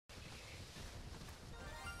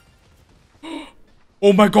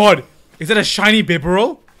Oh my god! Is that a shiny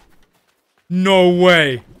Bibarel? No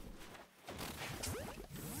way.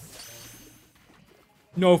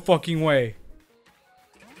 No fucking way.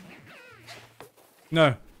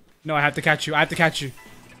 No. No, I have to catch you. I have to catch you.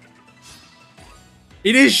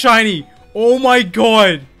 It is shiny. Oh my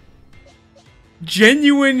god.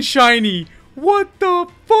 Genuine shiny. What the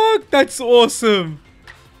fuck? That's awesome.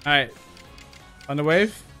 Alright. On the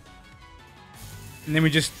wave. And then we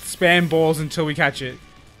just spam balls until we catch it.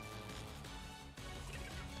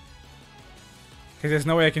 Because there's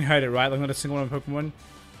no way I can hurt it, right? Like not a single one of Pokemon.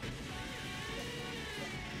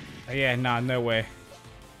 Oh, yeah, nah, no way.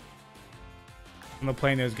 I'm not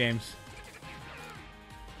playing those games.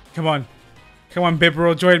 Come on. Come on,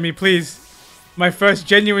 Bibarel, join me, please. My first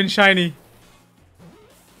genuine shiny.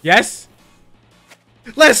 Yes?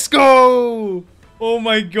 Let's go! Oh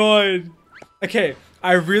my god. Okay,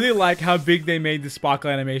 I really like how big they made the sparkle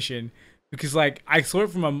animation. Because, like, I saw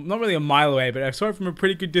it from not really a mile away, but I saw it from a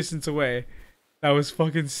pretty good distance away. That was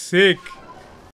fucking sick.